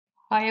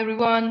Hi,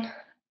 everyone.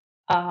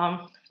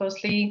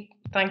 Firstly,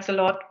 thanks a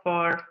lot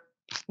for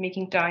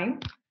making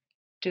time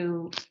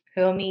to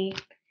hear me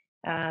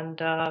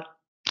and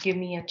give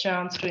me a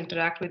chance to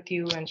interact with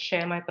you and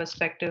share my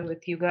perspective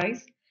with you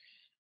guys.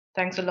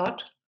 Thanks a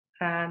lot.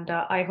 And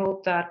I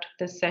hope that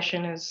this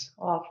session is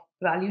of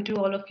value to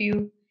all of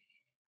you.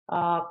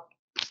 Uh,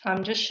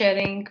 I'm just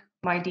sharing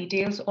my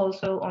details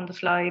also on the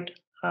slide.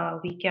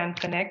 We can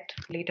connect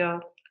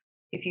later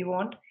if you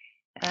want.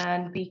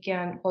 And we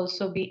can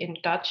also be in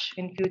touch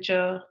in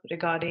future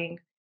regarding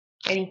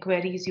any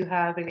queries you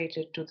have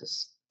related to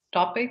this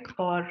topic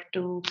or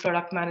to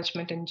product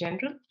management in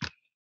general.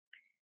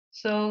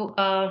 So,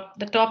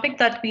 the topic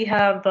that we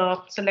have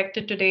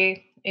selected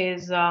today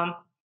is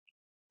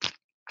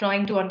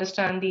trying to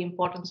understand the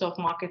importance of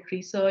market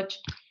research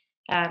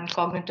and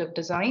cognitive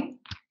design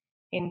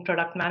in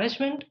product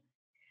management.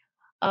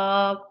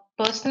 Uh,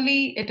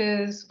 Personally, it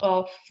is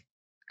of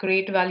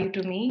great value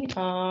to me.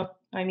 I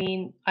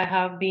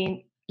have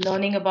been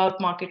learning about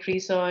market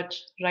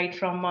research right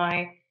from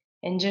my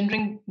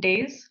engineering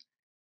days,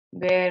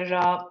 where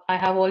I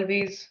have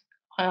always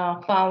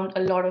found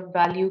a lot of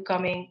value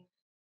coming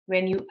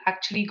when you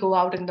actually go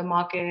out in the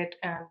market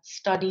and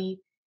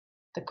study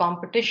the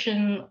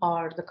competition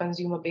or the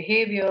consumer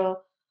behavior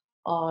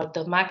or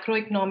the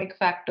macroeconomic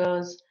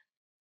factors.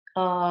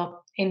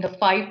 In the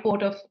five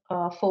port of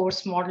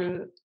force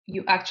model,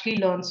 you actually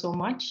learn so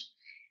much.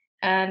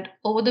 And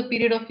over the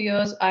period of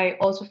years, I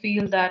also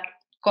feel that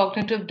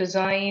cognitive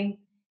design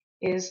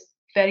is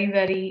very,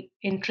 very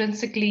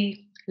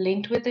intrinsically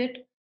linked with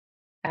it,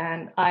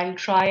 and I'll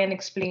try and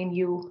explain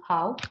you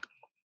how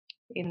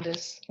in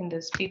this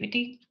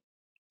PPT.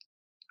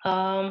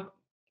 Um,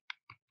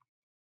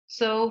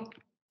 so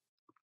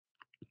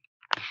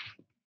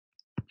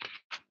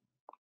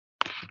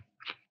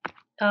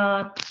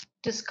uh,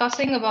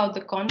 discussing about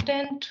the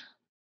content.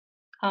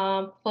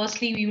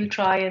 Firstly, we will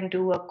try and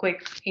do a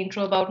quick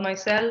intro about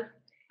myself.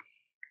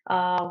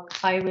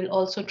 I will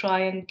also try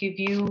and give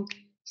you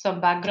some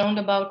background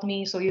about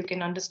me so you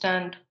can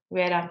understand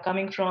where I'm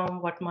coming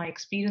from, what my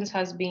experience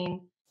has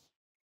been.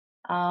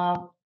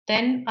 Uh,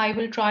 then I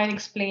will try and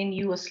explain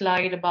you a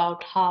slide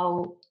about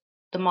how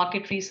the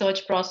market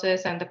research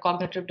process and the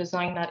cognitive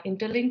design are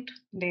interlinked.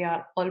 They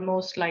are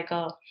almost like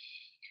a,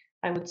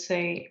 I would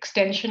say,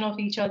 extension of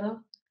each other.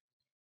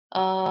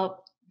 Uh,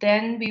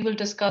 then we will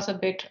discuss a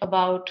bit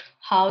about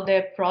how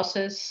their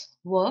process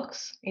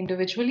works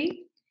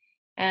individually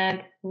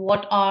and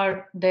what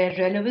are their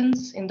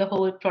relevance in the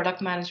whole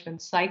product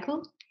management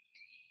cycle.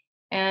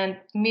 And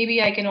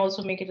maybe I can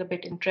also make it a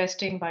bit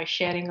interesting by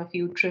sharing a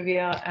few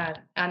trivia and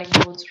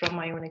anecdotes from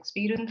my own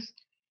experience.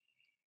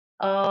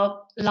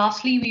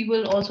 Lastly, we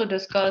will also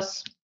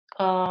discuss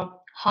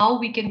how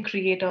we can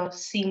create a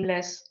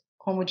seamless,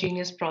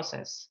 homogeneous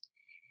process.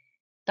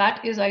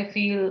 That is, I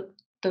feel,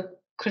 the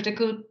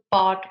critical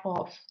part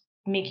of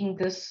making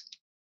this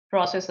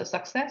process a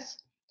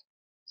success.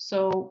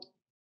 So,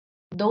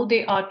 though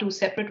they are two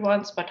separate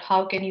ones, but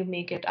how can you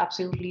make it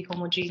absolutely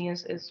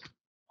homogeneous is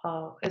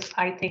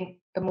I think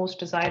the most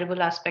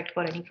desirable aspect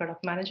for any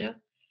product manager.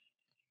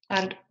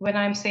 And when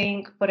I'm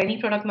saying for any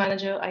product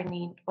manager, I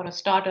mean for a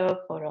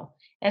startup, for a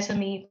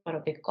SME, for a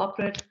big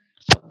corporate,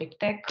 for big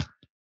tech.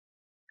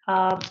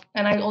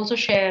 And I'll also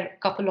share a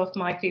couple of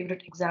my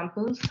favorite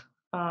examples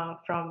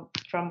from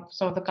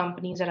some of the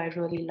companies that I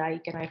really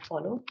like and I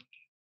follow.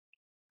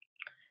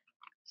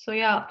 So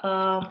yeah,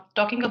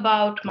 talking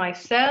about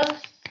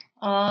myself,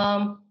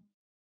 um,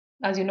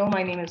 as you know,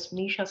 my name is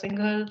Misha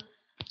Singhal.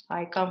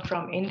 I come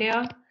from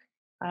India.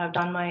 I have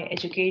done my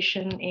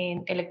education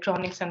in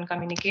electronics and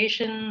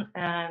communication,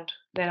 and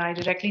then I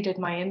directly did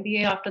my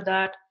MBA after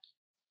that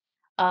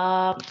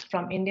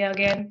from India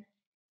again.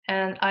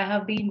 And I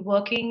have been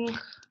working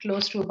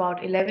close to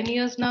about 11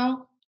 years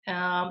now,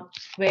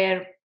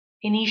 where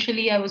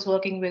initially I was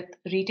working with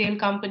retail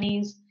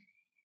companies,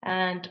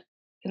 and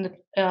in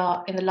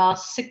the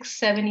last 6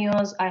 7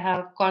 years, I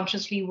have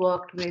consciously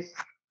worked with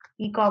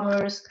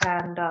e-commerce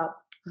and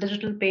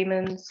digital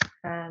payments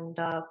and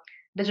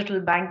digital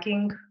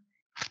banking,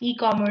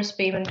 e-commerce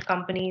payment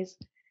companies.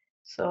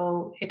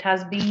 So it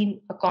has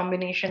been a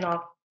combination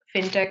of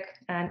fintech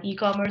and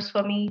e-commerce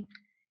for me.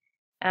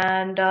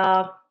 And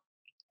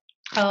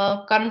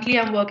currently,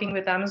 I'm working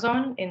with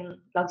Amazon in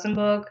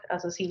Luxembourg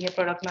as a senior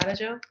product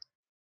manager.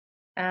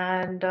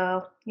 And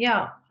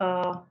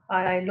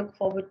I look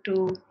forward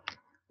to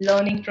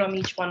learning from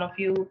each one of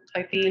you.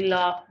 I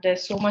feel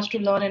there's so much to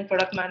learn in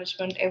product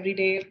management every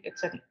day.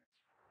 It's an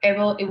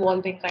ever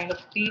evolving kind of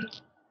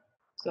field.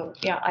 So,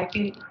 yeah, I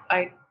feel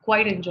I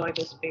quite enjoy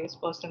this space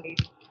personally.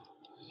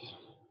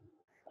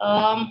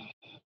 Um,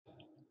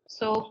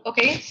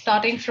 okay,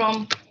 starting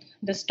from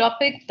this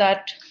topic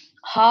that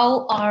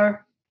how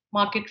are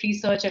market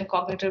research and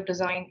cognitive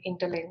design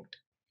interlinked?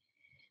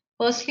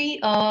 Firstly,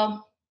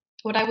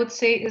 what I would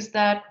say is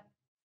that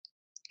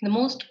the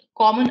most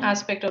common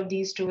aspect of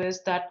these two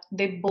is that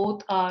they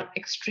both are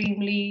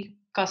extremely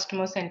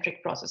customer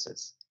centric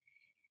processes.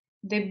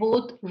 They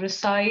both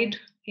reside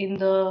in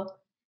the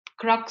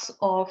crux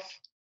of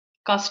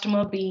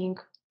customer being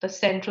the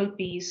central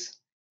piece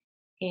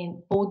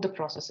in both the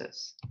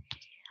processes.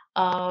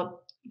 Uh,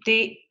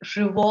 they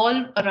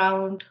revolve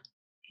around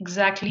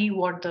exactly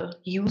what the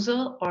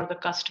user or the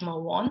customer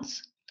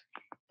wants.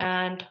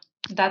 And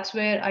that's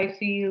where I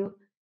feel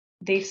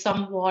they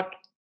somewhat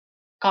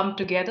come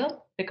together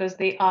because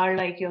they are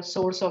like your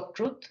source of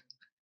truth.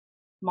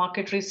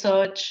 Market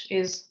research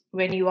is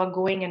when you are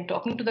going and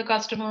talking to the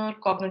customer.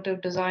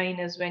 Cognitive design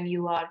is when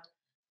you are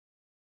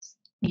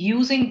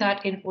using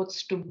that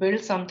inputs to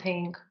build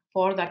something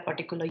for that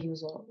particular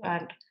user.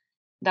 And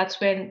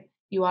that's when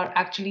you are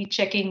actually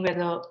checking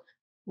whether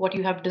what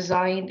you have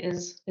designed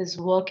is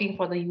working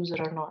for the user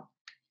or not.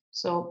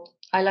 So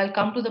I'll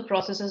come to the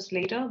processes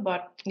later,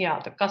 but yeah,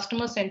 the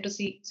customer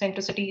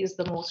centricity is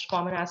the most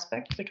common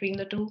aspect between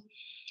the two.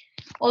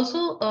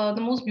 Also,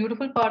 the most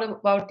beautiful part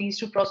about these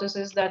two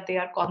processes is that they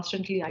are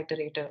constantly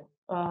iterative.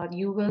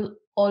 You will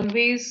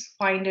always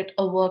find it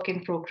a work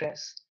in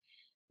progress.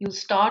 You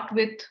start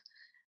with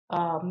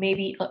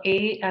maybe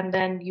a, and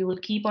then you will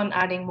keep on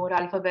adding more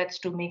alphabets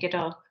to make it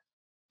a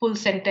full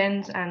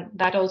sentence, and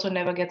that also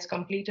never gets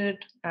completed,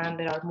 and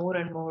there are more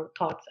and more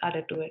thoughts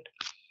added to it.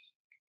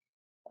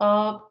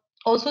 Uh,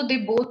 Also, they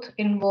both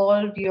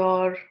involve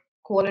your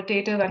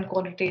qualitative and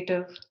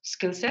quantitative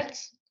skill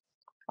sets,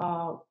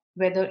 uh,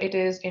 whether it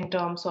is in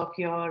terms of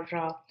your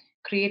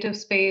creative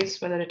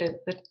space, whether it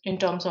is in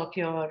terms of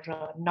your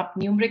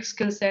numeric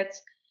skill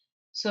sets.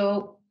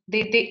 So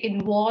they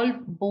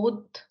involve both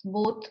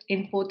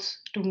inputs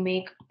to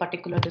make a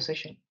particular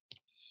decision.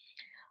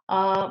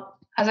 Uh,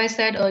 as I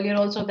said earlier,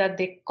 also that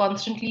they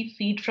constantly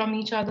feed from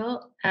each other,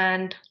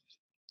 and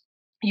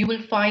you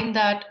will find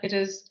that it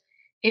is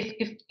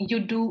if you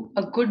do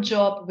a good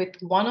job with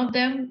one of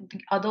them,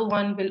 the other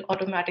one will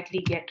automatically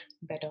get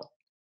better.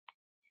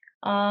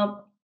 Uh,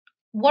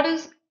 what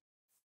is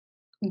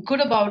good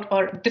about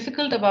or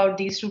difficult about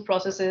these two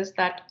processes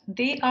that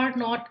they are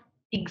not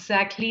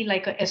exactly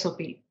like a SOP.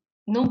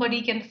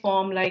 Nobody can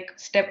form like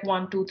step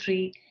one, two,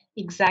 three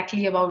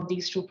exactly about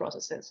these two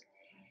processes.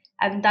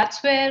 And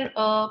that's where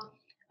a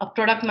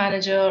product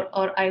manager,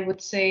 or I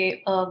would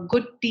say a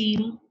good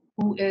team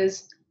who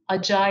is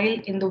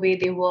agile in the way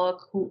they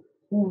work, who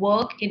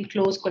work in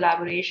close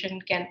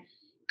collaboration, can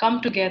come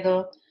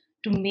together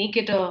to make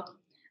it a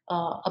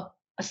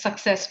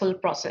successful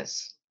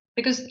process.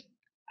 Because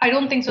I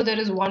don't think so there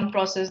is one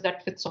process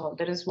that fits all,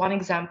 there is one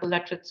example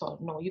that fits all.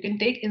 No, you can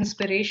take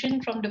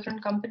inspiration from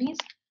different companies,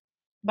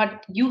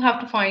 but you have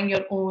to find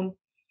your own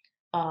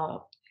uh,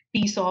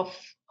 piece of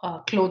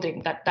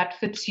clothing that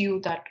fits you,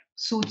 that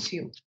suits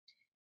you.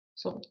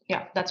 So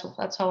yeah, that's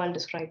how I'll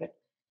describe it.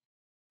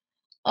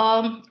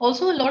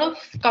 Also, a lot of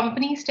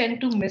companies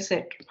tend to miss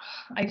it.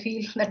 I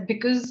feel that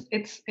because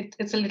it's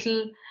a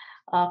little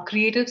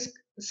creative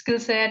skill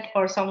set,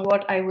 or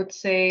somewhat I would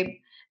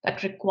say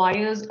that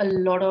requires a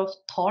lot of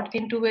thought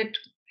into it,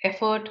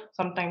 effort,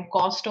 sometimes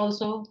cost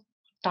also,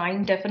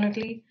 time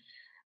definitely.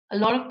 A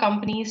lot of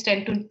companies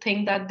tend to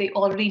think that they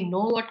already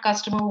know what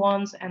customer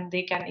wants and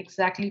they can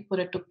exactly put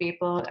it to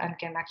paper and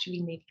can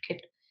actually make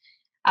it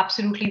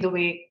absolutely the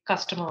way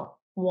customer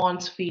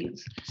wants,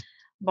 feels.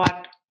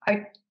 But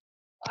I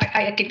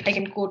I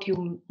can quote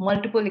you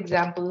multiple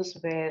examples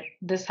where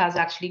this has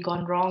actually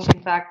gone wrong.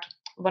 In fact,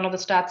 one of the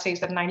stats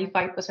says that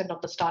 95%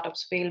 of the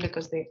startups fail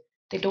because they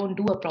don't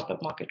do a proper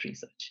market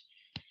research.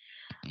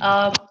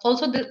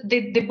 Also,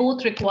 they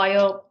both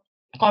require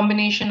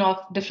combination of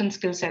different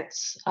skill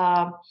sets,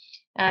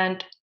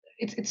 and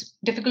it's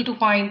difficult to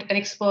find an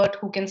expert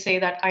who can say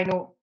that I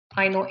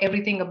know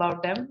everything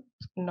about them.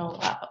 No,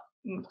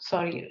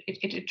 sorry,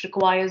 it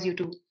requires you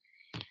to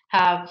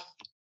have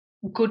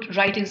good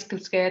writing skill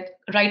sets,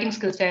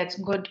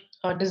 good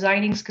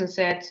designing skill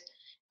sets,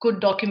 good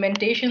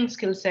documentation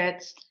skill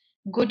sets,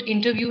 good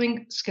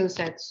interviewing skill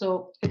sets.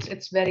 So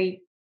it's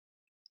very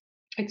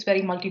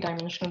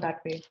multidimensional that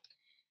way.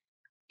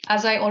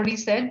 As I already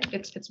said,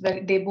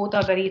 they both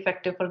are very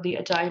effective for the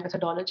agile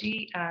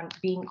methodology and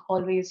being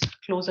always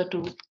closer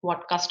to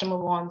what customer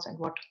wants and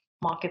what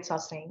markets are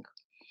saying.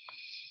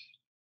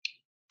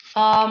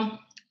 Um,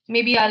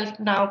 Maybe I'll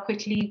now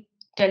quickly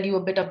tell you a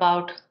bit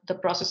about the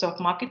process of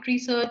market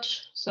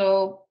research.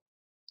 So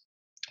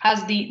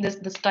as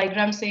this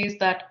diagram says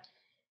that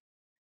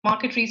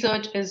market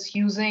research is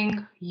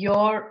using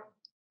your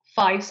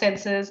five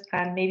senses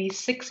and maybe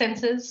six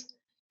senses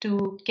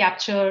to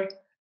capture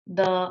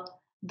the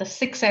the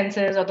six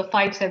senses or the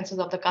five senses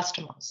of the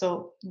customer.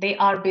 So they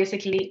are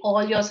basically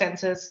all your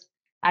senses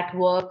at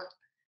work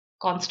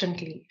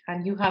constantly,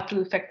 and you have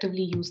to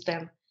effectively use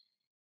them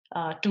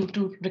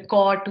to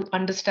record, to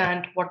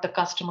understand what the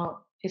customer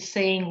is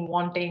saying,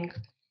 wanting,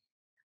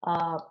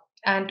 uh,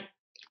 and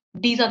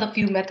these are the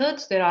few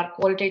methods. There are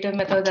qualitative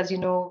methods, as you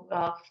know,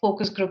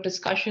 focus group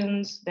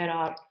discussions. There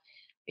are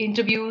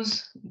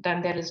interviews.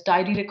 Then there is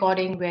diary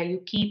recording, where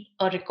you keep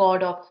a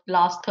record of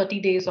last 30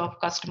 days of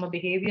customer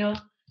behavior.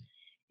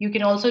 You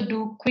can also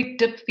do quick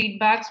dip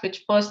feedbacks,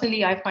 which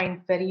personally I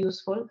find very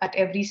useful at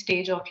every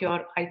stage of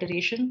your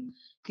iteration.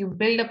 You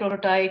build a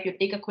prototype, you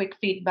take a quick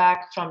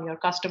feedback from your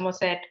customer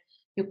set,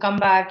 You come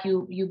back,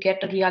 you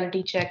get a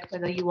reality check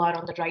whether you are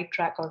on the right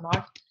track or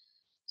not.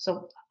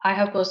 So I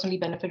have personally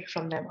benefited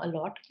from them a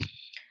lot.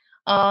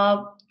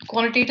 uh,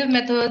 Quantitative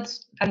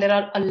methods, and there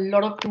are a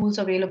lot of tools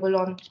available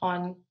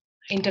on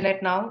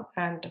internet now,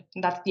 and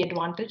that's the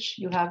advantage.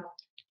 You have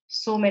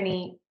so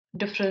many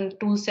different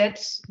tool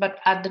sets, but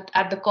at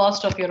the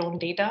cost of your own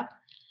data,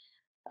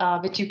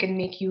 which you can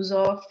make use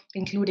of,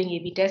 including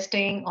A/B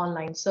testing,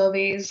 online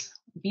surveys,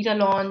 beta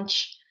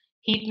launch,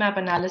 heat map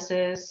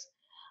analysis,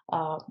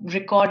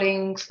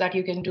 recordings that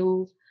you can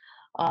do.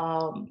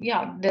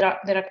 Yeah, there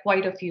are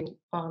quite a few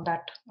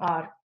that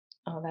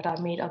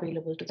are made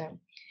available to them.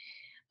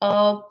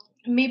 Uh,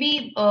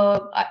 Maybe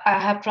I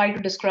have tried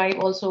to describe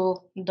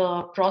also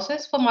the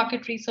process for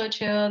market research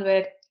here,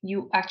 where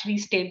you actually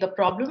state the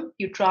problem,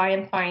 you try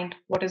and find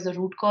what is the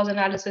root cause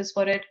analysis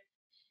for it,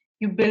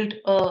 you build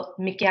a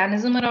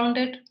mechanism around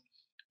it,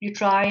 you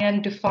try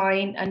and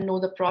define and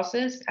know the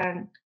process,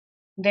 and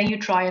then you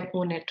try and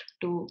own it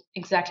to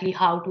exactly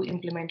how to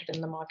implement it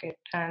in the market.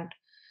 And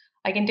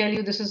I can tell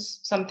you this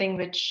is something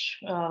which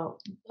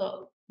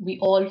we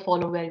all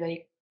follow very,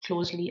 very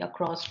closely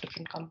across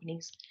different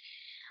companies.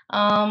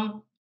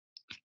 Um,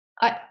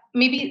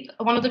 Maybe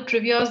one of the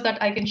trivias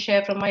that I can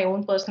share from my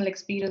own personal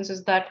experience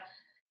is that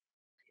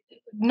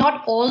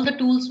not all the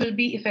tools will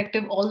be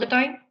effective all the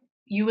time.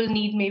 You will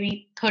need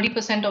maybe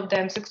 30% of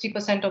them,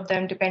 60% of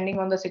them, depending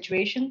on the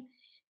situation.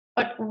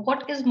 But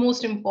what is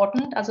most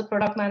important as a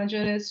product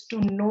manager is to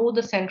know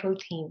the central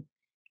theme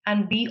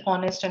and be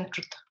honest and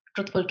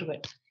truthful to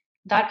it.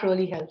 That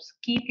really helps.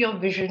 Keep your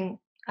vision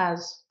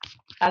as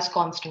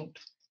constant,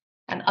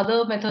 and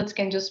other methods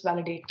can just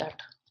validate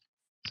that.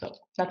 So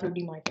that would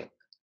be my take.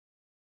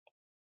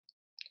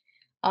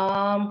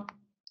 Um,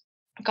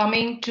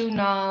 Coming to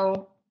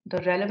now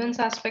the relevance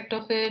aspect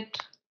of it.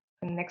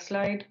 Next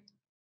slide.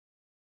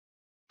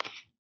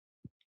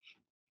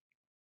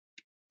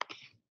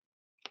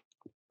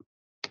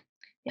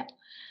 Yeah.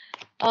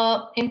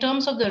 In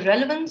terms of the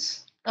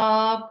relevance,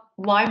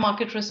 why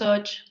market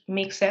research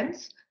makes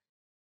sense,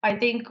 I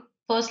think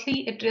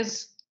firstly, it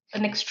is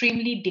an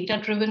extremely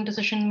data driven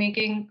decision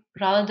making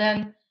rather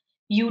than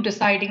you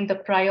deciding the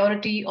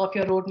priority of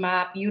your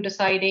roadmap, you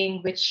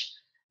deciding which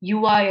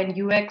UI and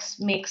UX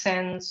makes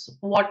sense,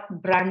 what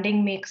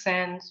branding makes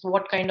sense,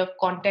 what kind of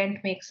content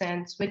makes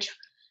sense,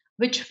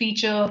 which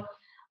feature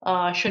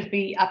should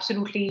be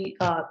absolutely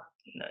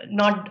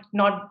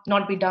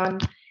not be done,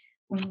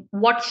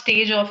 what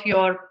stage of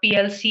your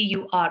PLC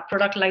you are,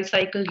 product life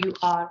cycle you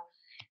are.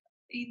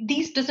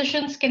 These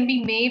decisions can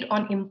be made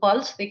on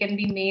impulse, they can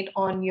be made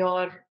on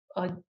your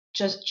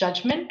just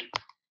judgment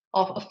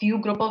of a few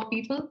group of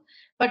people.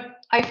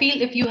 But I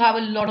feel if you have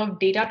a lot of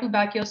data to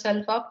back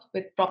yourself up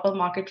with proper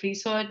market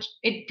research,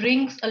 it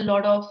brings a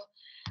lot of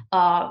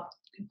uh,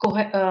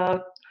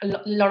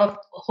 lot of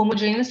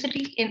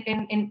homogeneity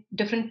in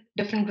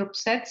different group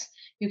sets.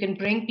 You can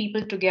bring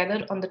people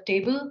together on the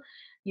table,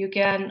 you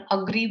can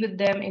agree with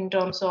them in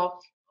terms of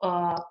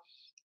uh,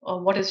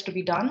 what is to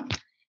be done,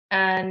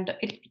 and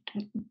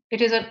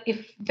it is a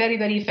very,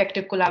 very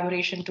effective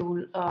collaboration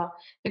tool,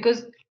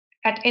 because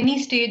at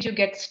any stage you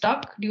get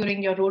stuck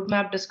during your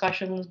roadmap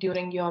discussions,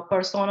 during your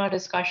persona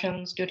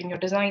discussions, during your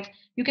design,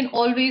 you can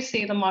always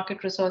say the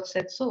market research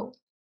said so.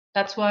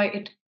 That's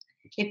why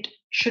it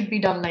should be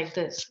done like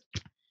this.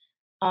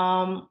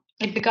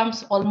 It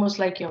becomes almost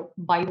like your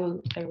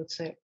Bible, I would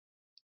say.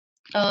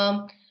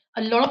 Um,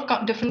 a lot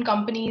of different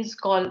companies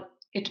call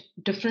it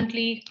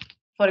differently.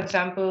 For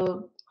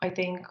example, I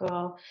think,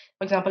 for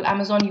example,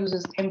 Amazon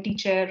uses empty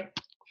chair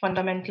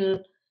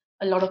fundamental.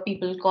 A lot of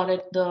people call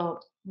it the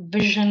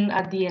vision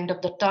at the end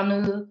of the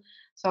tunnel.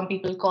 Some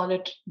people call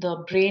it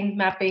the brain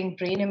mapping,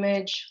 brain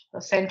image, the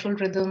central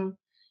rhythm.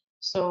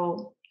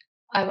 So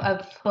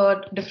I've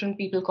heard different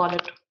people call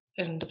it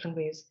in different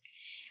ways.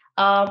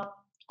 Uh,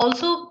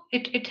 Also,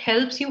 it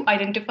helps you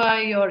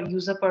identify your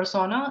user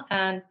persona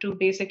and to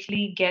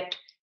basically get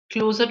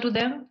closer to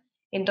them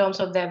in terms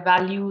of their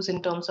values,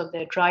 in terms of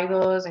their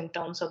drivers, in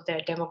terms of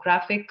their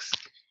demographics,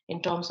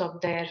 in terms of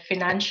their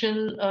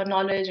financial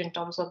knowledge, in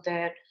terms of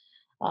their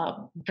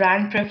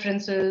brand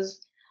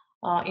preferences,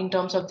 in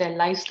terms of their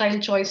lifestyle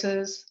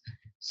choices.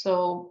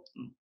 So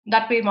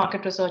that way,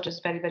 market research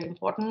is very, very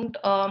important.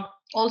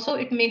 Also,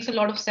 it makes a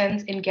lot of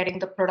sense in getting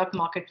the product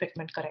market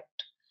fitment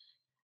correct,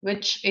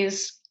 which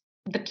is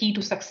the key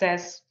to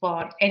success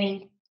for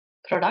any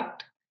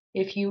product.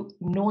 If you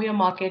know your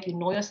market, you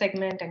know your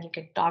segment, and you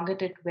can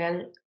target it well,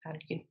 and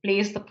you can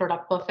place the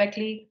product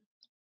perfectly,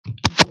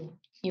 boom,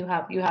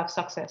 you have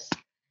success.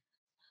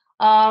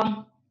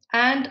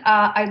 And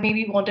I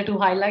maybe wanted to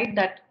highlight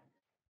that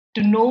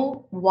to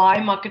know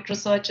why market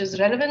research is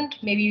relevant,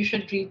 maybe you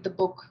should read the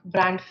book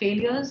Brand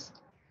Failures,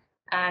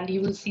 and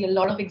you will see a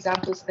lot of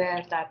examples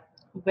there that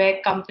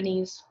where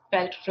companies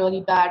felt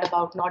really bad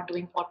about not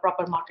doing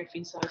proper market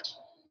research.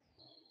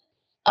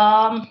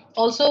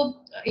 Also,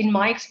 in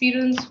my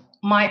experience,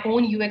 my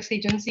own UX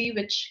agency,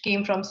 which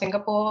came from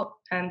Singapore,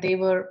 and they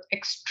were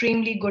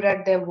extremely good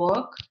at their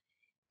work.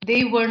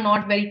 they were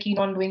not very keen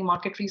on doing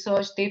market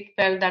research. They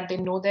felt that they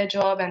know their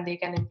job and they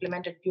can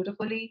implement it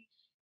beautifully.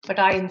 But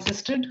I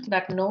insisted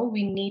that no,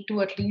 we need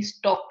to at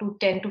least talk to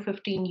 10 to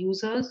 15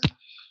 users.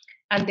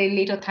 And they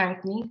later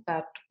thanked me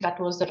that that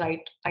was the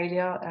right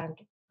idea and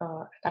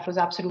that was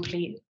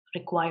absolutely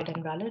required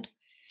and valid.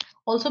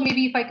 Also,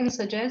 maybe if I can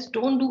suggest,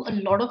 don't do a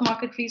lot of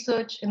market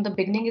research in the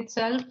beginning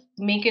itself.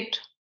 Make it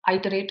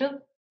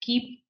iterative.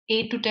 Keep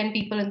 8 to 10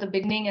 people in the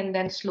beginning and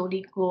then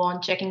slowly go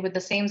on checking with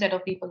the same set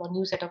of people or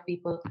new set of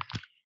people,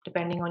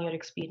 depending on your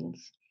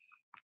experience.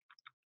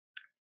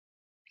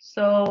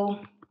 So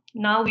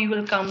now we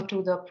will come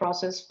to the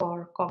process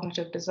for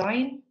cognitive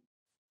design.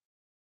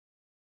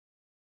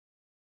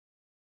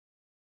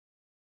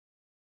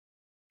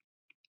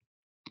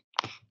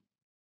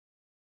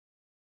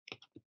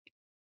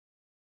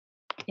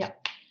 Yeah.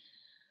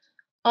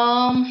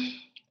 Um,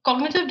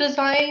 Cognitive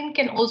design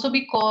can also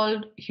be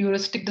called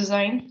heuristic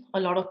design. A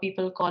lot of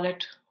people call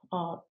it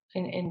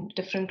in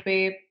different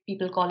way.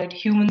 People call it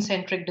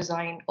human-centric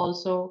design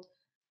also.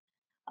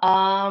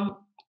 Um,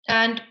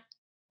 and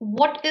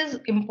what is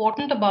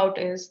important about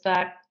is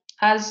that,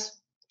 as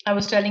I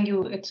was telling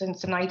you, it's an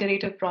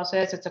iterative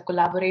process, it's a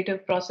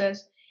collaborative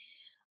process.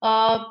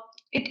 Uh,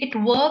 it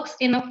works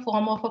in a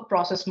form of a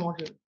process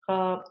model.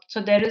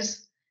 So there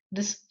is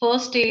this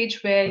first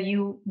stage where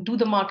you do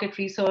the market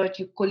research,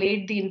 you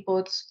collate the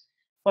inputs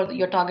for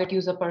your target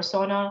user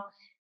persona,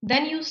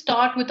 then you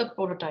start with a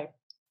prototype.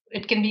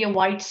 It can be a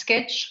white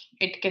sketch,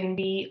 it can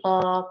be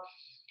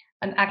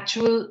an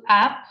actual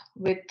app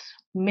with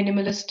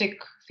minimalistic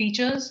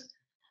features.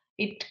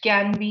 It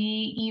can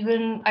be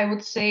even, I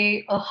would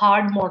say, a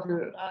hard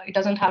model. It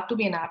doesn't have to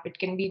be an app. It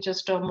can be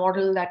just a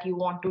model that you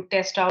want to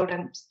test out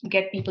and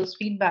get people's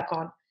feedback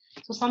on.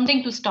 So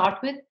something to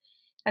start with,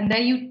 and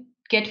then you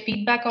get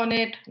feedback on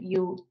it.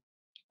 You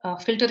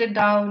filter it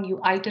down.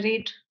 You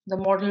iterate the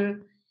model,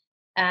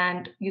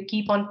 and you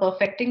keep on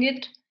perfecting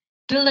it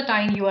till the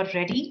time you are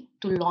ready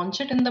to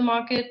launch it in the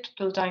market.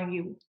 Till the time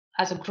you,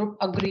 as a group,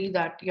 agree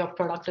that your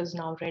product is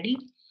now ready,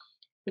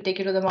 you take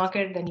it to the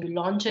market, then you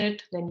launch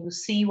it, then you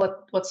see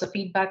what's the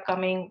feedback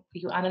coming,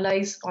 you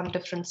analyze on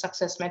different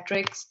success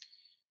metrics,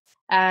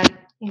 and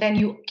then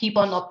you keep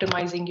on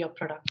optimizing your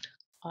product.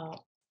 uh,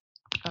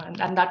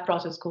 and that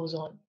process goes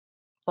on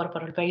for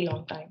a very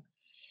long time.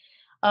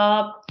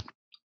 uh,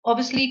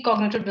 Obviously,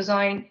 cognitive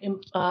design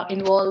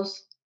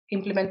involves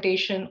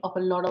implementation of a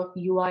lot of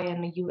UI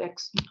and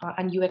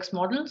UX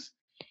models,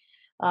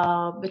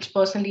 which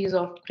personally is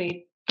of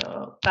great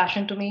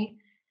passion to me.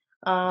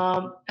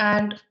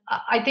 And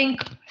I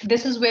think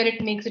this is where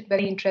it makes it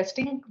very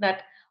interesting,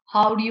 that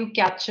how do you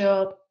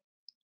capture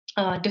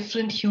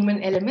different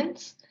human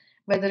elements,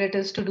 whether it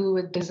is to do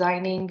with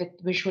designing, with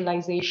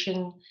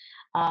visualization,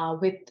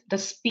 with the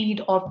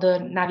speed of the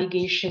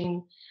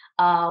navigation,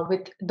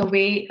 with the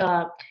way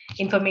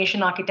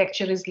information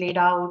architecture is laid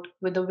out,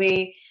 with the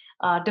way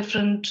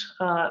different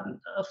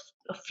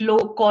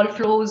call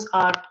flows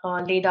are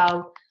laid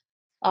out,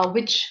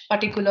 which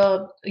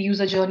particular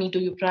user journey do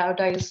you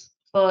prioritize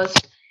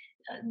first.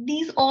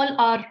 These all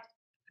are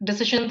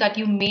decisions that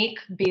you make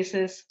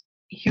basis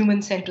human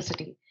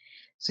centricity.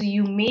 So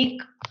you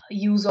make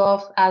use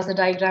of, as the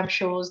diagram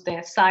shows,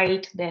 their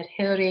sight, their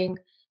hearing,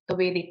 the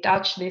way they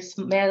touch, they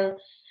smell,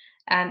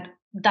 and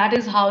that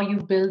is how you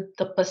build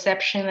the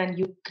perception and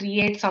you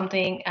create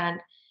something. And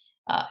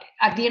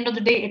at the end of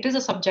the day, it is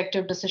a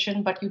subjective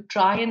decision, but you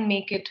try and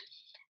make it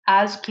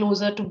as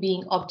closer to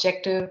being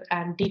objective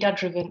and data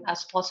driven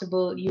as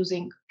possible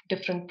using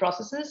different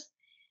processes.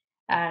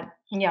 And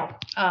yeah,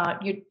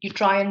 you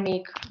try and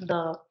make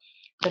the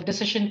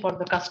decision for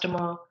the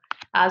customer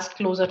as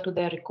closer to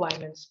their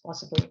requirements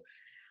possible.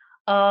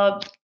 uh,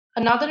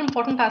 Another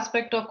important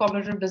aspect of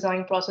cognitive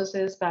design process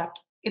is that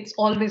it's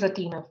always a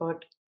team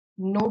effort.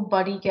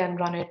 Nobody can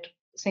run it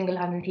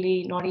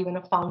single-handedly. Not even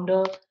a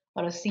founder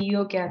or a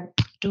CEO can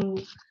do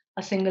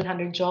a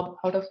single-handed job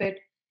out of it.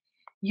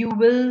 You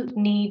will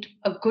need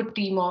a good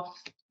team of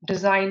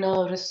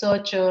designer,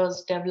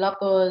 researchers,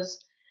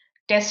 developers,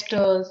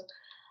 testers,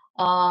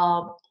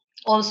 uh,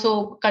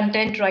 also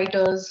content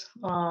writers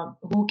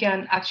who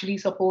can actually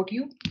support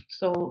you.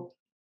 So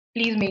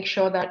please make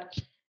sure that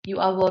you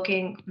are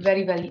working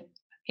very well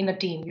in a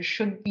team. You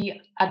should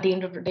be, at the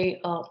end of the day,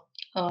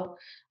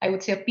 I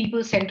would say, a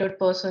people-centered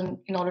person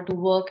in order to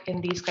work in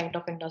these kind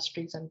of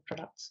industries and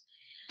products.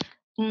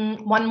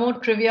 One more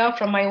trivia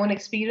from my own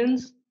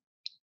experience.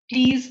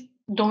 Please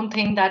don't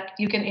think that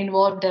you can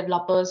involve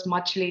developers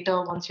much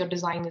later once your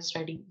design is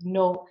ready.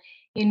 No,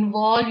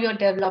 involve your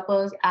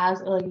developers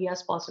as early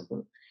as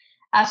possible.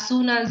 As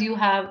soon as you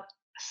have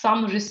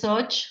some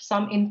research,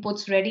 some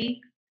inputs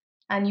ready,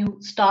 and you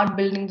start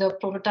building the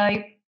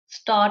prototype,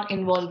 start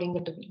involving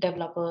the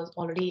developers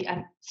already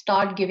and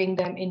start giving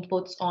them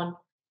inputs on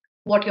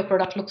what your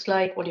product looks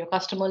like, what your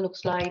customer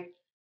looks like,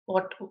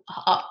 what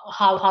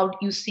how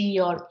you see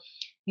your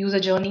user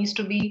journeys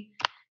to be.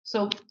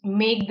 So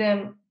make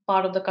them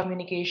part of the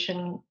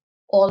communication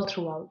all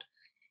throughout.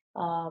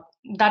 uh,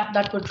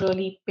 that would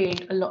really pay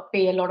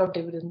a lot of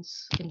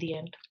dividends in the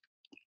end.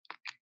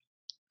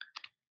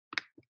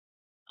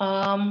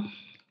 Um,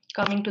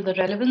 Coming to the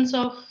relevance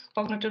of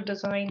cognitive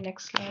design,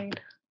 next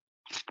slide.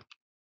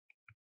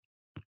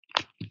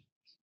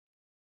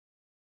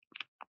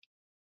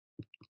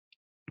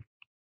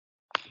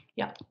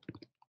 Yeah,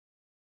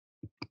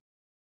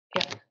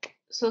 yeah.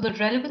 So the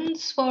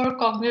relevance for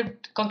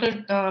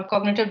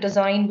cognitive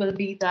design will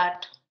be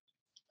that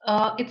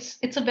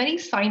it's a very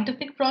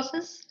scientific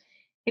process.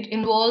 It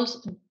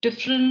involves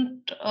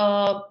different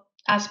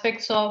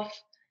aspects of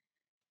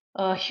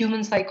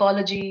human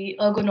psychology,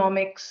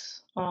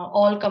 ergonomics,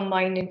 all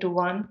combined into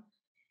one.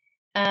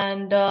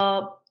 And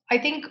I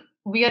think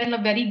we are in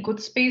a very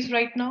good space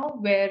right now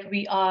where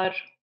we are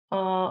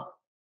uh,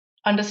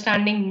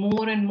 understanding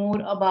more and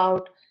more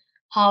about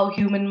how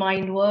human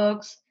mind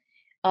works.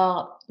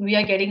 We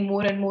are getting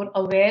more and more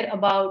aware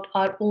about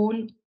our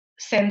own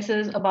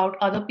senses, about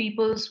other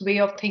people's way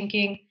of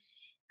thinking.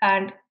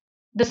 And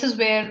this is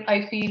where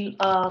I feel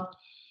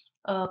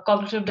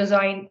cognitive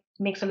design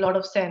makes a lot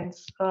of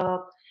sense.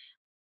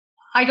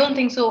 I don't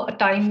think so. A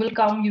time will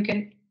come you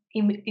can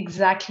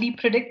exactly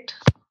predict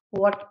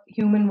what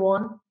human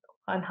want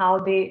and how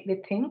they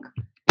think.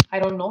 I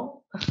don't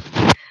know.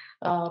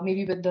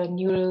 Maybe with the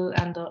neural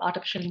and the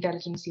artificial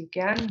intelligence you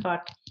can,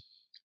 but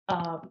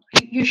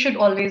you should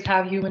always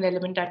have human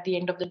element at the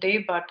end of the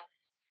day. But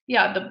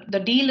yeah, the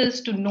deal is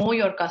to know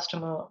your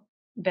customer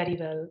very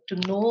well, to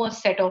know a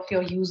set of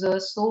your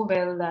users so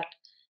well that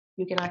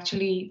you can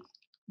actually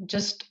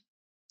just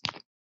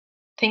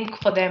think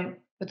for them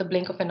with a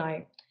blink of an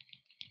eye.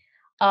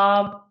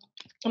 Um,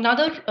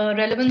 Another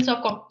relevance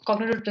of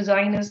cognitive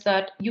design is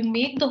that you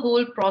make the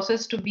whole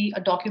process to be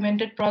a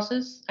documented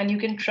process, and you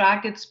can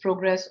track its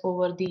progress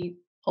over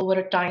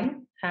a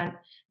time, and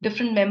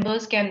different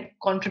members can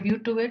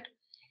contribute to it,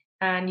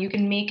 and you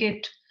can make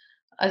it,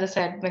 as I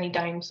said many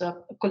times, a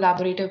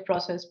collaborative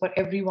process for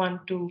everyone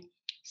to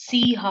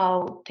see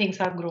how things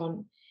have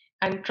grown.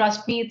 And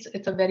trust me,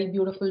 it's a very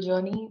beautiful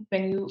journey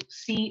when you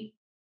see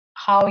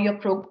how your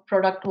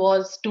product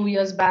was 2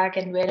 years back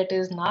and where it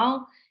is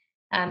now,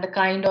 and the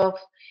kind of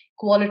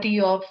quality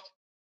of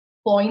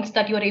points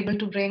that you are able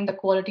to bring, the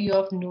quality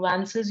of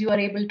nuances you are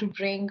able to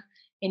bring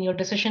in your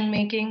decision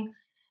making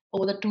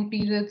over the 2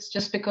 periods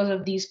just because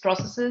of these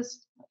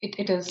processes.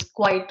 It is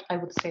quite, I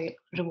would say,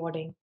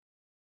 rewarding.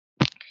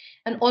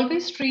 And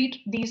always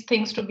treat these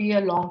things to be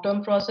a long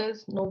term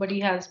process.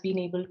 Nobody has been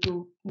able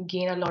to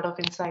gain a lot of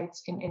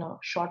insights in a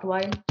short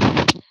while.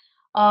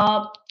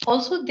 Uh,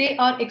 Also, they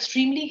are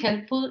extremely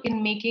helpful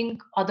in making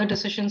other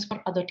decisions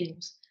for other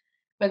teams,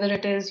 whether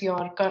it is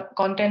your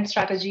content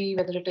strategy,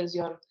 whether it is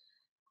your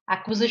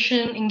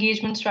acquisition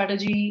engagement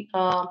strategy,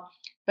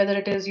 whether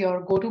it is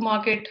your go to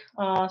market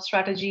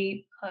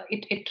strategy.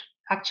 It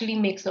actually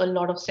makes a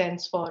lot of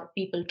sense for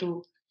people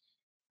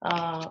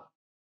uh,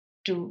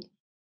 to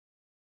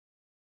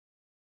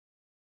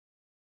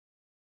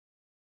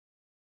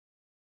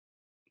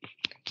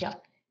yeah,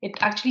 it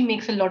actually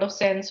makes a lot of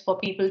sense for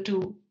people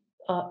to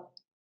uh,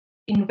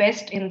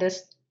 invest in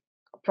this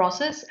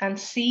process and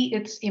see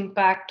its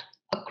impact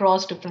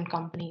across different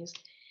companies.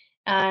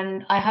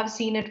 And I have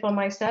seen it for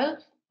myself,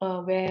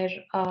 where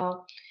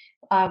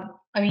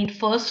I mean,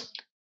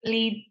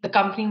 firstly, the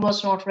company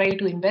was not ready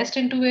to invest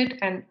into it,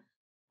 and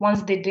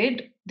once they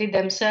did, they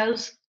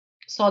themselves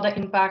saw the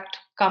impact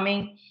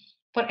coming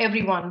for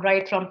everyone,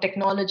 right from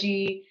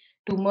technology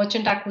to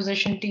merchant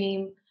acquisition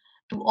team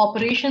to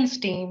operations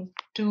team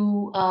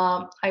to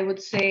I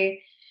would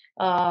say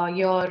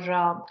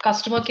your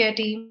customer care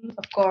team,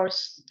 of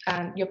course,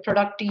 and your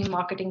product team,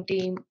 marketing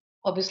team,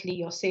 obviously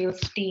your sales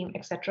team,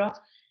 etc.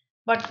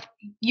 But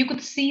you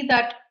could see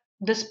that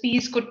this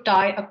piece could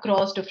tie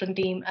across different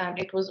team, and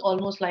it was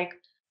almost like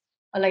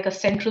a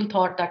central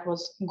thought that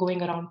was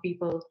going around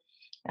people,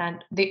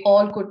 and they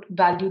all could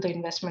value the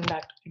investment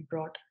that it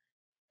brought.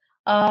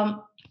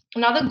 um,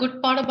 Another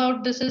good part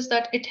about this is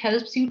that it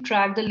helps you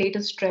track the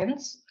latest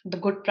trends, the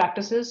good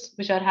practices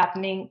which are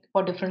happening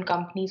for different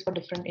companies, for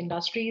different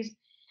industries.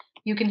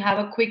 You can have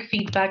a quick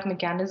feedback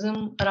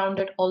mechanism around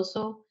it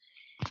also.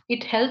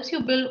 It helps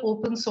you build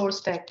open source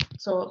tech.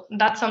 So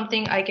that's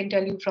something I can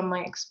tell you from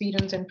my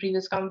experience in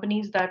previous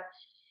companies, that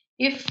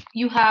if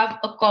you have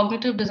a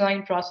cognitive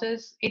design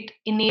process, it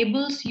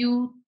enables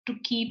you to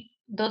keep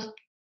the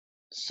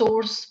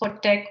source for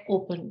tech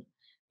open.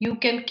 You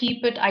can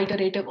keep it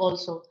iterative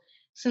also.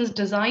 Since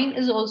design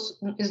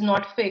is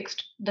not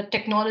fixed, the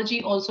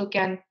technology also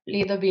can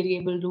play the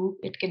variable loop.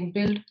 It can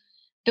build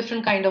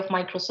different kind of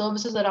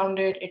microservices around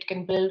it. It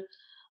can build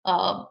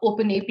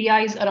open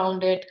APIs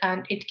around it,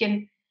 and it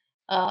can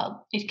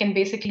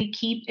basically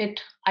keep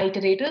it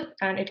iterative,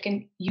 and it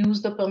can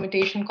use the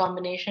permutation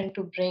combination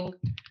to bring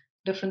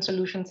different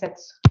solution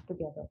sets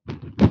together.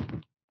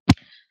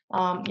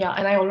 Yeah,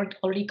 and I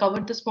already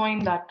covered this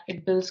point that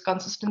it builds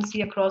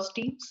consistency across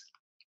teams.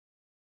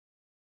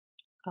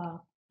 Uh,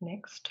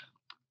 Next.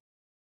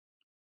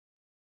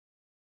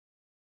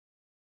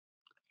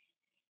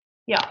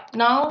 Yeah,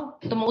 now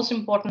the most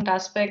important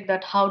aspect,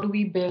 that how do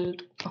we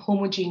build a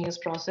homogeneous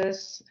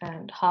process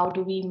and how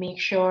do we make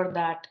sure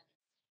that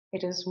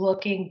it is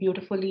working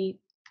beautifully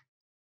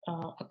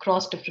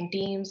across different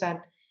teams, and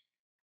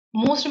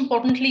Most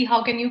importantly,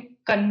 how can you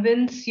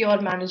convince your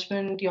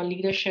management, your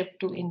leadership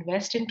to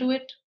invest into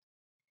it?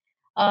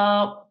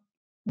 Uh,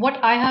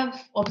 what I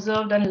have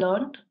observed and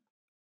learned,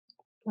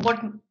 what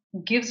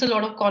gives a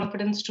lot of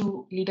confidence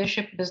to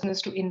leadership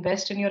business to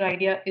invest in your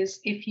idea is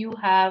if you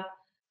have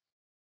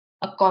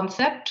a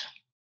concept,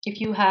 if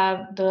you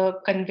have the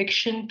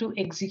conviction to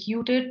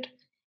execute it,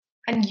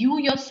 and you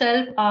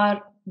yourself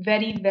are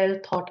very well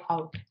thought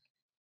out.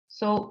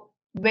 So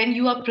when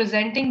you are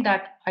presenting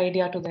that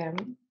idea to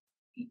them,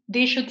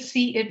 they should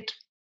see it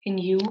in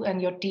you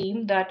and your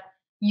team that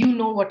you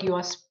know what you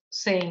are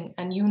saying,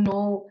 and you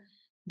know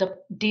the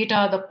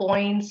data, the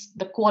points,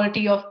 the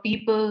quality of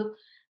people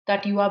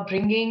that you are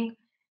bringing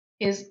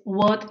is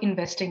worth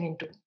investing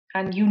into,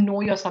 and you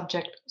know your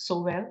subject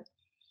so well.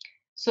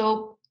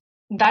 So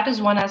that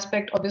is one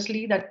aspect,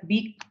 obviously, that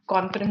be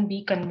confident,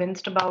 be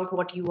convinced about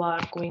what you are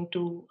going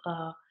to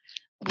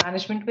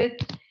management with.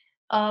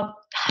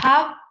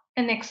 Have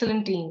an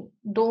excellent team.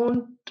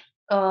 Don't,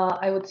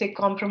 I would say,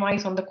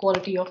 compromise on the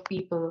quality of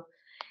people.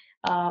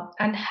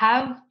 And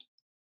have,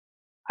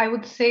 I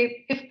would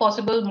say, if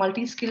possible,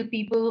 multi skilled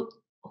people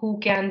who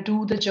can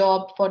do the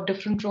job for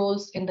different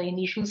roles in the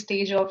initial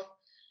stage of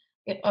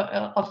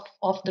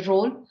the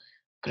role.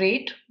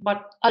 Great.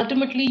 But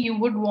ultimately, you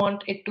would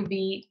want it to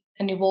be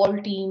an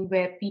evolved team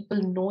where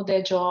people know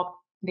their job,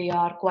 they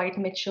are quite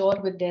mature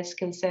with their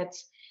skill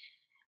sets,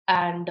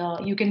 and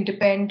you can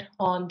depend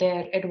on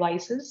their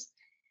advices.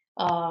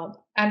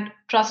 And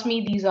trust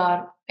me, these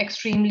are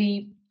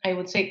extremely, I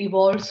would say,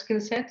 evolved skill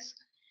sets.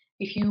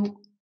 If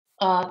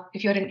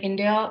if you're in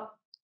India,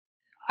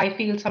 I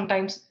feel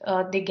sometimes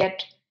they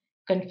get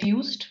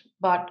confused.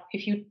 But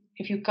if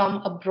you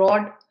come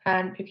abroad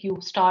and if you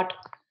start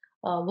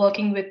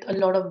working with a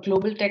lot of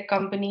global tech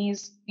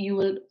companies, you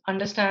will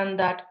understand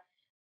that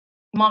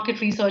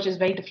market research is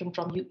very different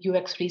from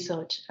UX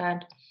research,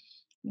 and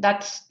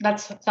that's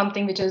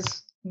something which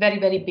is very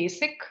very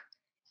basic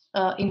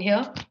in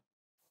here,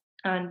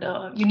 and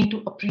you need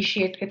to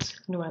appreciate its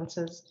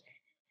nuances.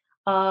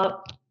 Uh,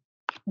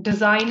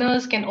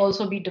 Designers can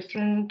also be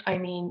different. I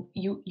mean,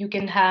 you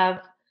can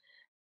have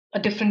a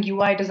different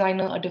UI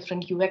designer, a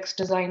different UX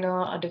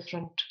designer, a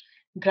different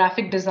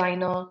graphic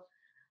designer.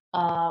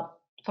 Uh,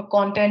 for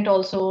content,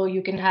 also,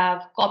 you can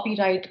have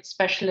copyright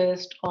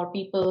specialists or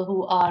people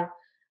who are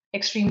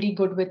extremely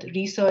good with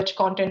research,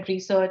 content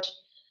research.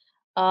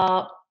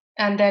 Uh,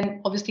 and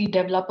then obviously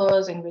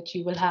developers, in which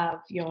you will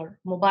have your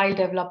mobile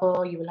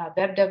developer, you will have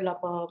web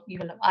developer, you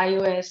will have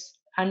iOS,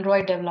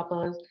 Android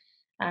developers,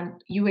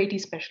 and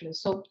UAT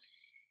specialists. So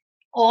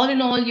all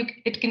in all,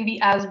 it can be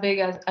as big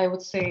as, I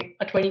would say,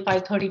 a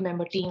 25, 30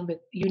 member team with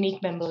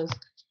unique members.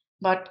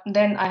 But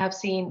then I have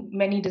seen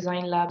many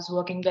design labs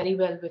working very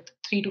well with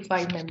 3 to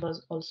 5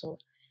 members also.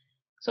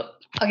 So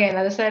again,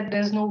 as I said,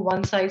 there's no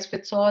one size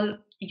fits all.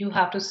 You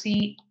have to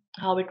see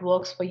how it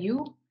works for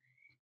you,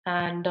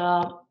 and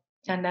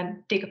and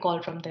then take a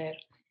call from there.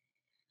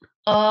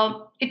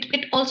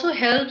 It also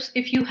helps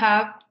if you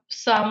have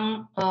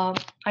some,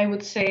 I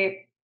would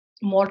say,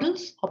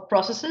 models or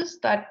processes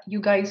that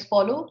you guys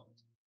follow.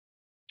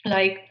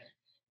 Like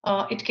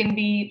it can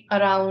be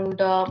around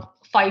 5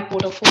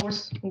 4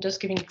 I'm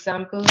just giving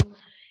example.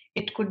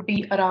 It could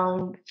be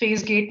around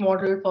phase gate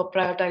model for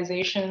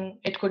prioritization.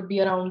 It could be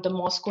around the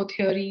Moscow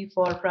theory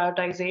for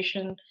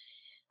prioritization.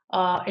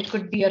 It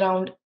could be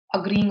around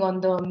agreeing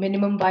on the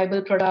minimum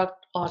viable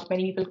product, or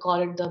many people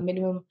call it the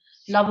minimum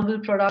lovable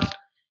product.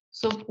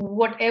 So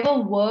whatever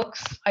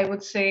works, I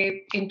would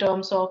say, in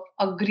terms of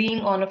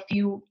agreeing on a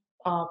few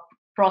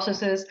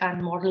processes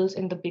and models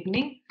in the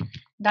beginning,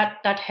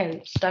 that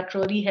helps. That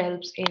really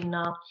helps in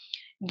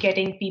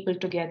getting people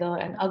together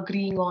and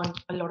agreeing on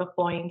a lot of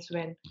points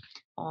when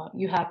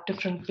you have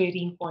different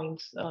varying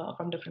points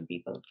from different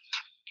people.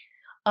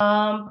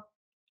 Um,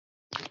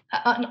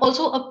 and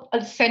also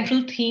a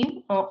central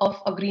theme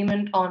of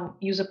agreement on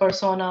user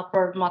persona,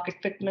 product market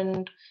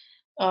fitment,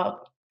 uh,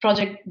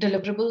 project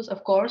deliverables.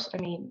 Of course, I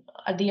mean,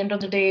 at the end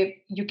of the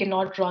day, you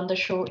cannot run the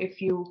show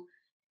if you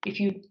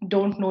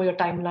don't know your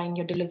timeline,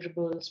 your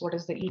deliverables, what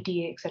is the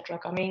ETA, etc.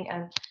 coming,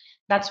 and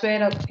that's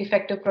where an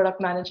effective product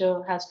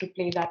manager has to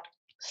play that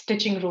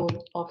stitching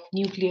role of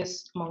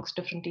nucleus amongst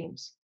different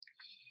teams.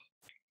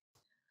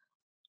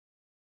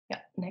 Yeah,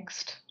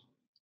 next.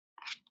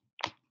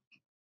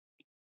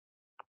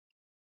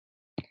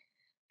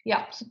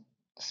 Yeah, so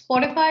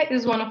Spotify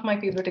is one of my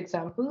favorite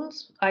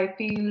examples. I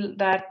feel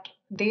that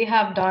they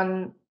have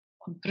done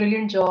a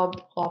brilliant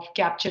job of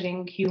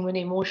capturing human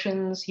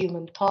emotions,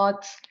 human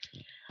thoughts,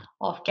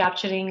 of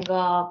capturing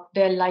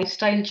their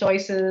lifestyle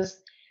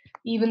choices,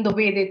 even the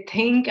way they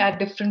think at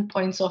different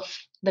points of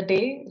the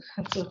day.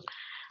 So,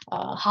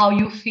 how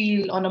you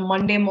feel on a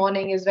Monday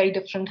morning is very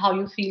different. How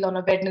you feel on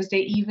a Wednesday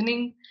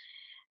evening,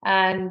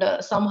 and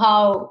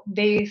somehow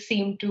they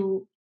seem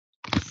to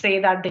say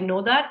that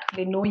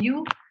they know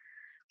you.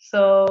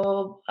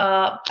 So,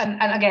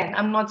 and again,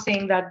 I'm not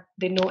saying that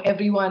they know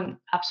everyone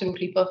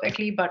absolutely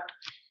perfectly, but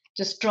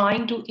just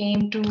trying to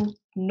aim to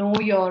know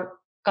your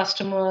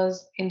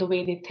customers in the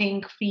way they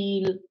think,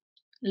 feel,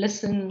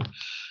 listen.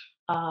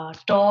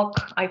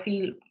 talk. I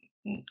feel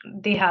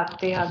they have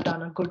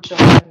done a good job,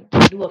 and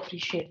I do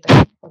appreciate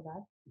them for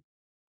that.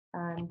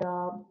 And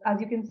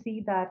as you can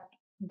see that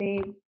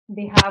they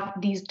have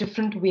these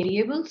different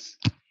variables,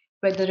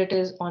 whether it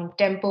is on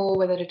tempo,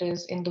 whether it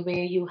is in the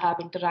way you have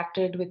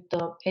interacted with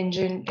the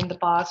engine in the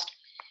past,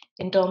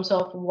 in terms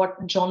of what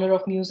genre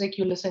of music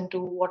you listen to,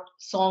 what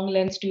song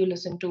lengths do you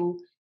listen to,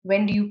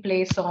 when do you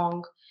play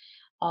song,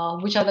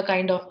 which are the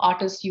kind of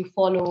artists you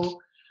follow,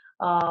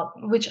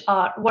 which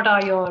are what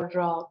are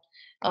your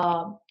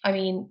I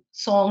mean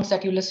songs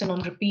that you listen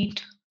on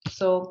repeat.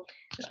 So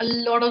a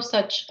lot of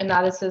such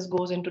analysis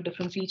goes into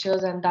different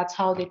features, and that's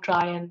how they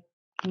try and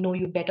know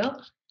you better.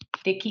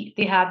 They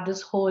have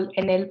this whole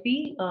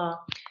NLP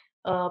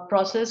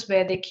process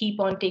where they keep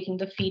on taking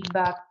the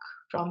feedback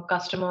from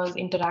customers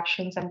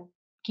interactions and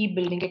keep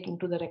building it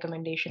into the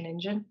recommendation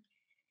engine.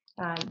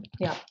 And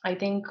yeah, I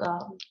think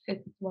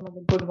it's one of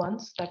the good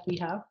ones that we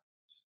have.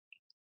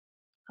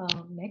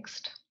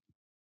 Next.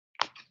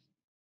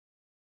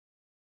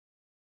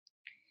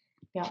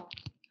 Yeah.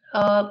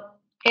 Uh,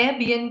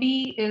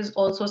 Airbnb is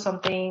also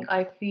something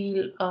I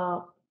feel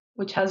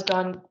which has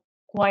done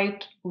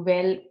quite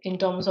well in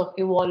terms of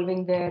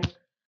evolving their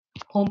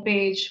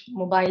homepage,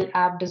 mobile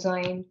app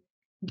design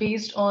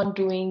based on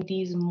doing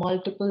these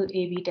multiple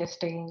A/B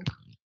testing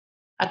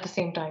at the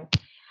same time.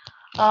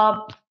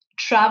 Uh,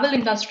 Travel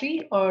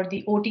industry or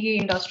the OTA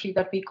industry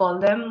that we call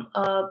them,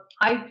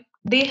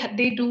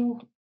 they do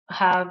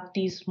have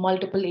these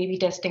multiple A/B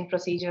testing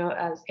procedure,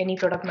 as any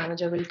product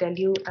manager will tell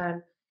you,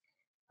 and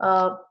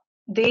uh,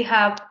 they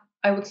have,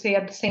 I would say,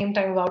 at the same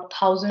time about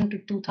 1,000 to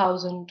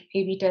 2,000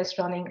 A/B tests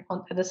running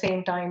on at the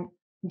same time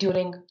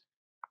during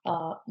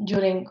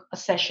during a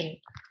session.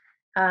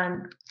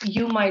 And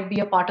you might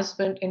be a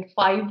participant in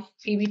five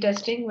A/B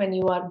testing when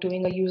you are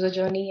doing a user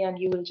journey, and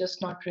you will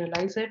just not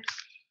realize it.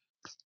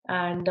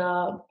 And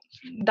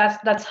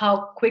that's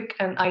how quick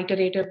and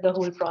iterative the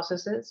whole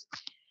process is.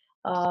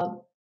 Uh,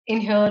 in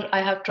here,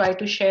 I have tried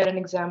to share an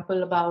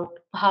example about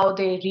how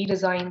they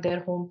redesigned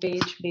their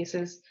homepage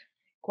basis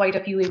quite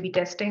a few A/B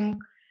testing,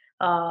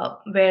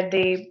 where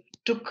they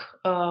took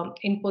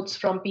inputs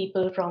from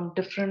people from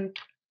different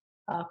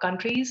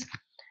countries,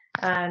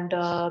 and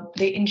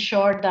they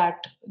ensured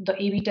that the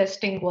A/B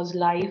testing was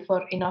live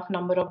for enough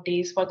number of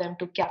days for them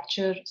to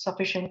capture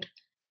sufficient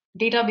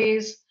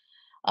database.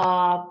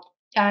 Uh,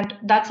 and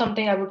that's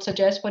something I would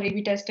suggest for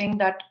A/B testing,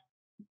 that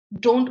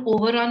don't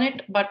overrun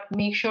it, but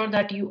make sure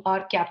that you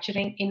are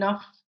capturing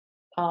enough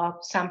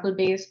sample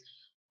base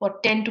for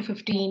 10 to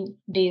 15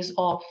 days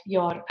of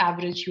your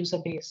average user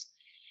base.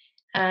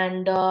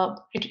 And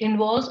it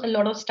involves a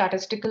lot of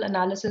statistical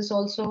analysis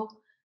also.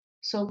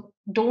 So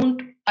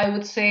don't, I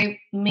would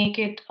say, make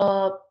it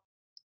a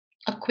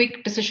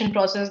quick decision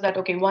process that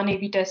okay, one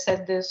A/B test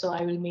said this, so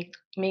I will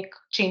make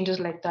changes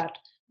like that.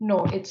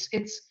 No,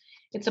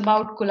 it's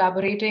about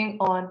collaborating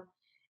on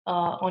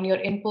your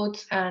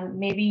inputs, and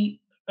maybe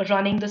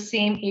running the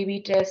same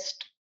A/B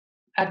test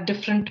at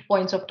different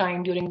points of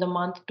time during the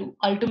month to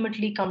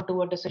ultimately come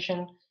to a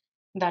decision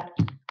that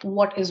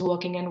what is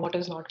working and what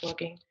is not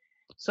working.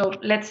 So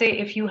let's say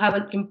if you have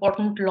an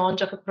important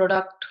launch of a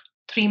product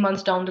 3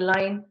 months down the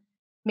line,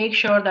 make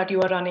sure that you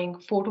are running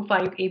 4 to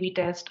 5 A/B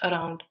tests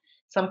around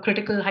some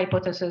critical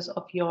hypothesis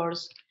of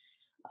yours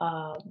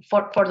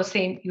for the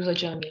same user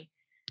journey,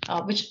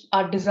 which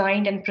are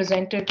designed and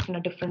presented in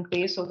a different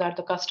way so that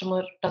the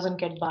customer doesn't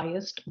get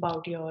biased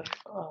about your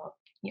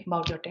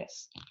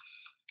tests.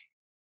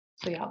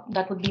 So yeah,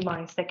 that would be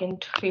my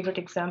second favorite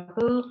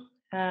example.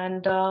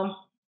 And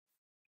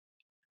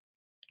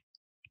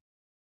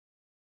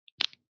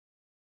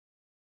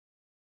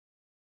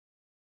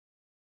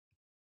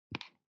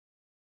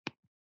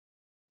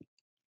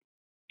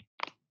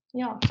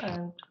yeah,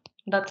 and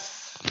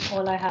that's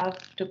all I have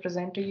to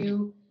present to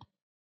you.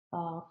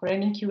 For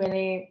any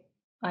Q&A,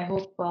 I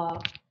hope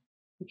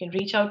you can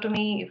reach out to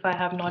me if I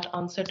have not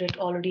answered it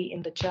already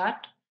in the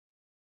chat.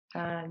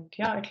 And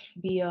yeah,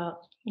 it'll be a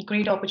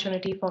great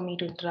opportunity for me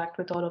to interact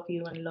with all of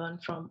you and learn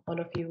from all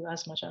of you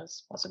as much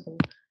as possible.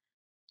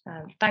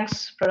 And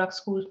thanks, Product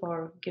School,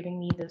 for giving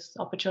me this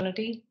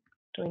opportunity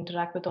to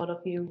interact with all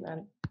of you.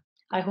 And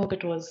I hope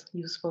it was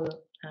useful.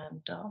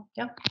 And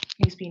yeah,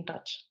 please be in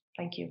touch.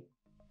 Thank you.